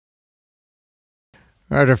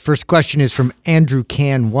All right, our first question is from Andrew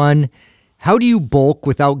Can 1. How do you bulk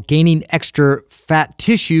without gaining extra fat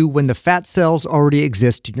tissue when the fat cells already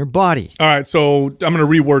exist in your body? All right, so I'm going to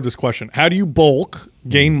reword this question. How do you bulk,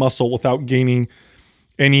 gain muscle without gaining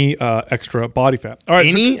any extra body fat? All right,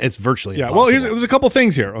 it's virtually impossible. Well, there's a couple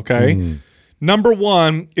things here, okay? Number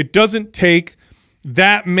one, it doesn't take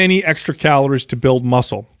that many extra calories to build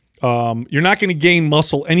muscle. You're not going to gain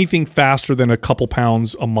muscle anything faster than a couple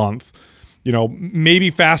pounds a month. You know, maybe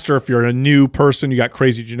faster if you're a new person, you got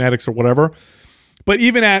crazy genetics or whatever. But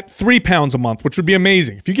even at 3 pounds a month, which would be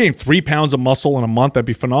amazing. If you gain 3 pounds of muscle in a month, that'd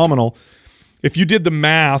be phenomenal. If you did the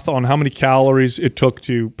math on how many calories it took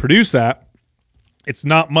to produce that, it's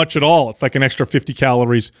not much at all. It's like an extra 50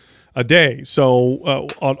 calories a day. So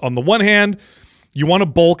on the one hand, you want to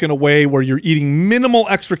bulk in a way where you're eating minimal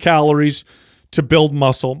extra calories to build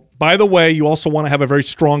muscle. By the way, you also want to have a very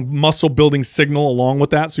strong muscle building signal along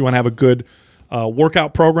with that. So you want to have a good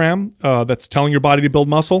workout program that's telling your body to build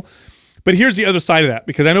muscle. But here's the other side of that,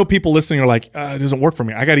 because I know people listening are like, it doesn't work for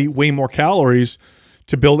me. I got to eat way more calories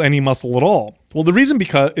to build any muscle at all. Well, the reason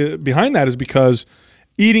behind that is because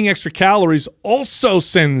eating extra calories also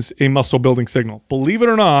sends a muscle building signal. Believe it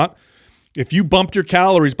or not, if you bumped your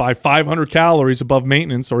calories by 500 calories above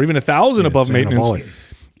maintenance, or even 1,000 above maintenance,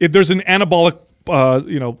 there's an anabolic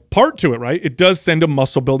part to it, right? It does send a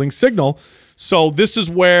muscle building signal. So this is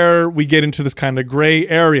where we get into this kind of gray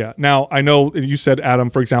area. Now, I know you said, Adam,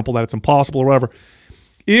 for example, that it's impossible or whatever.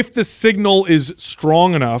 If the signal is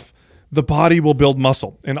strong enough, the body will build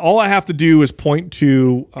muscle. And all I have to do is point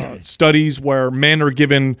to studies where men are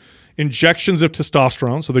given injections of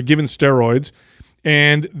testosterone, so they're given steroids,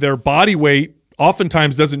 and their body weight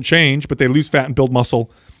oftentimes doesn't change, but they lose fat and build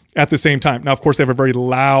muscle at the same time. Now, of course, they have a very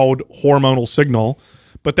loud hormonal signal,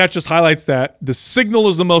 but that just highlights that the signal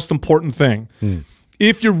is the most important thing.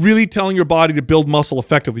 If you're really telling your body to build muscle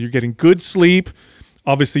effectively, you're getting good sleep,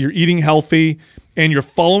 obviously you're eating healthy, and you're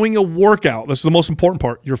following a workout. This is the most important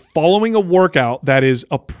part. You're following a workout that is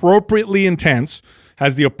appropriately intense,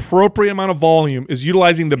 has the appropriate amount of volume, is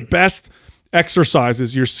utilizing the best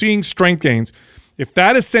exercises, you're seeing strength gains. If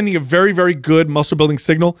that is sending a very, very good muscle building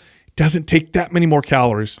signal, it doesn't take that many more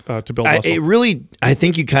calories to build muscle. I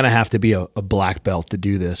think you kind of have to be a black belt to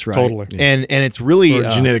do this, right? Totally. And it's really or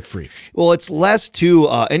a genetic freak. Well, it's less too,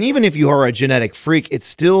 and even if you are a genetic freak, it's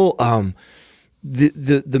still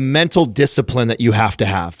the mental discipline that you have to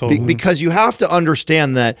have, because you have to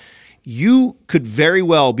understand that you could very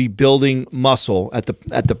well be building muscle at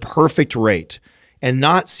the perfect rate and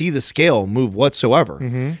not see the scale move whatsoever.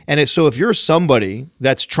 And so if you're somebody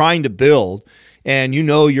that's trying to build and you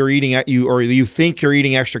know you're eating or you think you're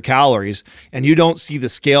eating extra calories and you don't see the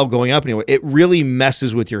scale going up anywhere, it really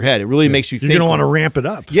messes with your head. It really makes you think. You're going to want to ramp it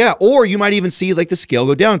up. Yeah, or you might even see like the scale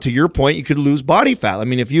go down. To your point, you could lose body fat. I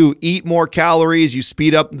mean, if you eat more calories, you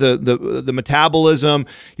speed up the metabolism,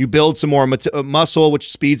 you build some more muscle,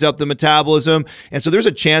 which speeds up the metabolism. And so there's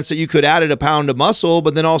a chance that you could added a pound of muscle,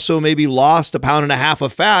 but then also maybe lost 1.5 pounds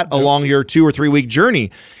of fat along your 2 or 3 week journey.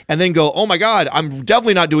 And then go, oh my God, I'm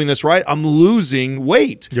definitely not doing this right. I'm losing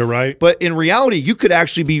weight. You're right. But in reality, you could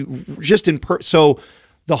actually be just so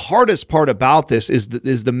the hardest part about this is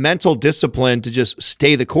the mental discipline to just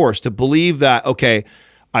stay the course, to believe that, okay,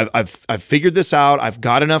 I've figured this out. I've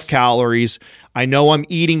got enough calories. I know I'm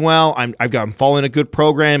eating well. I'm following a good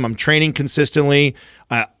program. I'm training consistently.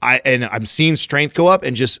 And I'm seeing strength go up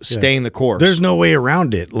and just staying the course. There's no way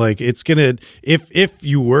around it. Like it's gonna, if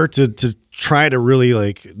you were to try to really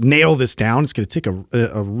like nail this down, it's going to take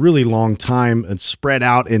a really long time and spread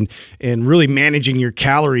out and really managing your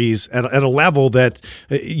calories at a level that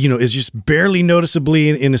is just barely noticeably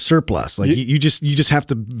in a surplus. Like you just have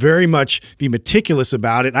to very much be meticulous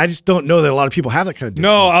about it. I just don't know that a lot of people have that kind of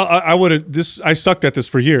discipline. No, I sucked at this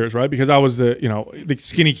for years, right? Because I was the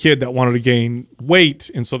skinny kid that wanted to gain weight,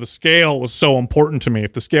 and so the scale was so important to me.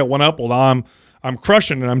 If the scale went up, well, I'm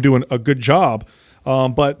crushing and I'm doing a good job.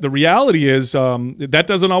 But the reality is that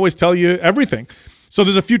doesn't always tell you everything. So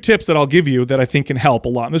there's a few tips that I'll give you that I think can help a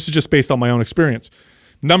lot. And this is just based on my own experience.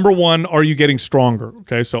 Number one, are you getting stronger?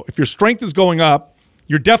 Okay, so if your strength is going up,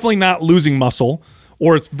 you're definitely not losing muscle,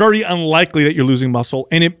 or it's very unlikely that you're losing muscle,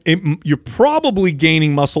 and you're probably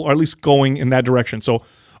gaining muscle, or at least going in that direction. So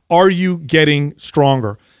are you getting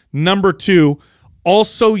stronger? Number two,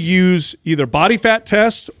 also use either body fat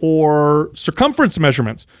tests or circumference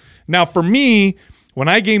measurements. Now, for me, when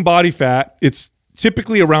I gain body fat, it's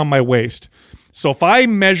typically around my waist. So if I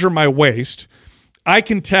measure my waist, I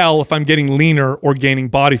can tell if I'm getting leaner or gaining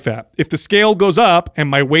body fat. If the scale goes up and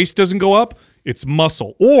my waist doesn't go up, it's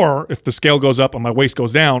muscle. Or if the scale goes up and my waist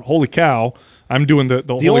goes down, holy cow, I'm doing the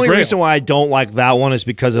The Holy only Grail. reason why I don't like that one is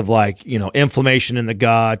because of like, inflammation in the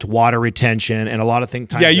gut, water retention, and a lot of things.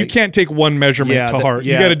 Yeah, you can't take one measurement to heart.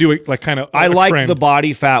 You got to do it like kind of. I like the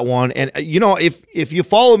body fat one, and if you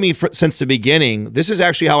follow me since the beginning, this is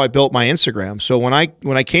actually how I built my Instagram. So when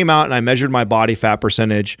I came out and I measured my body fat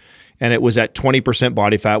percentage, and it was at 20%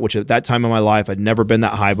 body fat, which at that time in my life I'd never been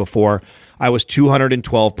that high before. I was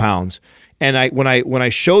 212 pounds, and when I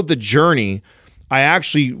showed the journey,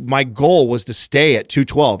 my goal was to stay at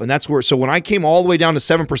 212. And that's where, so when I came all the way down to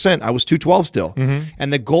 7%, I was 212 still.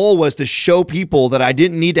 And the goal was to show people that I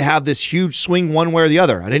didn't need to have this huge swing one way or the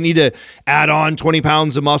other. I didn't need to add on 20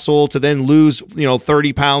 pounds of muscle to then lose,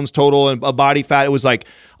 30 pounds total and a body fat. It was like,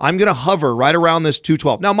 I'm going to hover right around this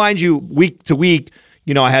 212. Now, mind you, week to week,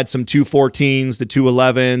 I had some 214s, the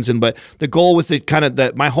 211s, but the goal was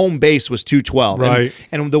to my home base was 212. Right.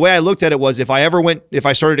 And the way I looked at it was if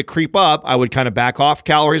I started to creep up, I would kind of back off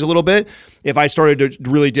calories a little bit. If I started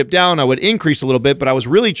to really dip down, I would increase a little bit, but I was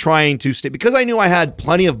really trying to stay, because I knew I had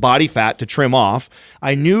plenty of body fat to trim off.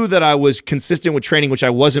 I knew that I was consistent with training, which I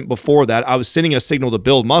wasn't before that. I was sending a signal to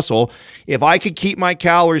build muscle. If I could keep my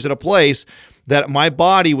calories at a place that my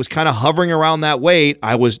body was kind of hovering around that weight,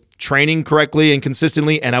 I was training correctly and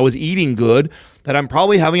consistently, and I was eating good, that I'm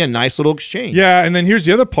probably having a nice little exchange. Yeah, and then here's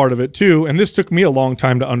the other part of it too, and this took me a long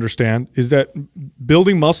time to understand, is that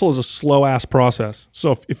building muscle is a slow-ass process.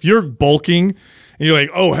 So if you're bulking and you're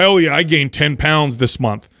like, oh, hell yeah, I gained 10 pounds this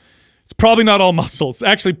month, it's probably not all muscle. It's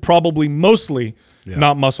actually probably mostly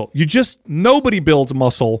not muscle. Nobody builds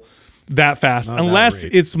muscle that fast, unless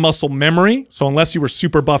it's muscle memory. So unless you were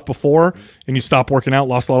super buff before and you stopped working out,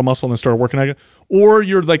 lost a lot of muscle, and then started working out again, or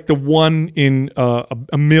you're like the one in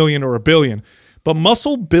a million or a billion. But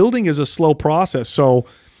muscle building is a slow process. So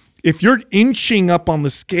if you're inching up on the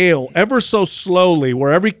scale ever so slowly,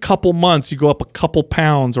 where every couple months you go up a couple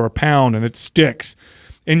pounds or a pound and it sticks,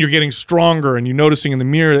 and you're getting stronger and you're noticing in the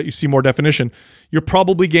mirror that you see more definition, you're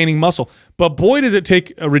probably gaining muscle. But boy, does it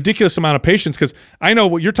take a ridiculous amount of patience, because I know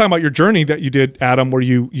what you're talking about, your journey that you did, Adam, where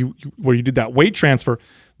you did that weight transfer.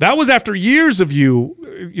 That was after years of you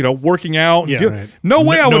working out. No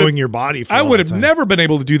way I would knowing your body. I would have never been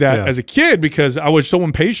able to do that as a kid, because I was so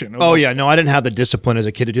impatient. Oh yeah, no, I didn't have the discipline as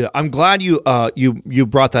a kid to do that. I'm glad you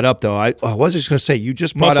brought that up though. I was just going to say, you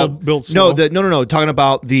just brought muscle up build slow. no, talking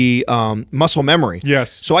about the muscle memory.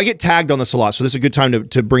 Yes. So I get tagged on this a lot. So this is a good time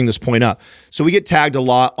to bring this point up. So we get tagged a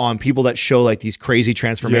lot on people that show like these crazy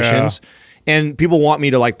transformations. And people want me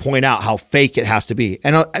to like point out how fake it has to be.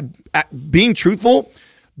 And being truthful,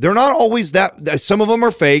 they're not always that. Some of them are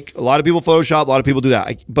fake. A lot of people Photoshop. A lot of people do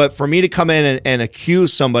that. But for me to come in and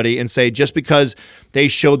accuse somebody and say just because they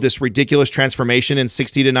showed this ridiculous transformation in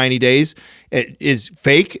 60 to 90 days it is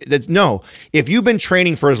fake, that's no. If you've been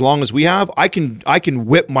training for as long as we have, I can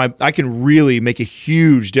really make a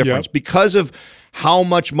huge difference because of how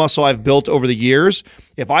much muscle I've built over the years.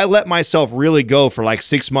 If I let myself really go for like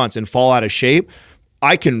 6 months and fall out of shape,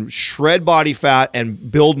 I can shred body fat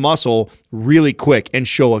and build muscle really quick and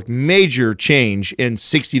show a major change in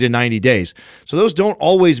 60 to 90 days. So those don't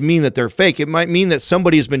always mean that they're fake. It might mean that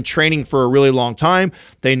somebody has been training for a really long time.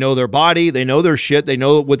 They know their body. They know their shit. They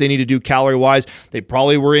know what they need to do calorie-wise. They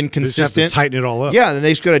probably were inconsistent. They just have to tighten it all up. Yeah, and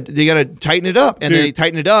they got to tighten it up. And they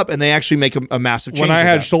tighten it up, and they actually make a massive change. When I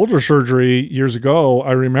had shoulder surgery years ago,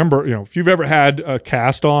 I remember, if you've ever had a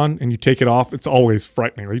cast on and you take it off, it's always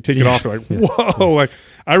frightening. Like, you take it off, you're like, whoa. Like,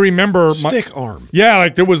 I remember stick arm. Yeah,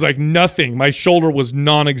 like there was like nothing. My shoulder was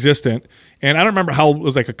non-existent. And I don't remember how it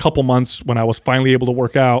was like a couple months when I was finally able to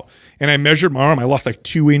work out. And I measured my arm. I lost like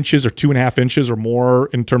 2 inches or 2.5 inches or more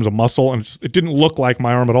in terms of muscle. And it didn't look like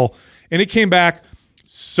my arm at all. And it came back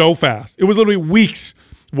so fast. It was literally weeks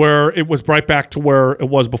where it was right back to where it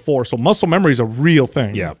was before. So muscle memory is a real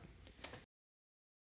thing. Yeah.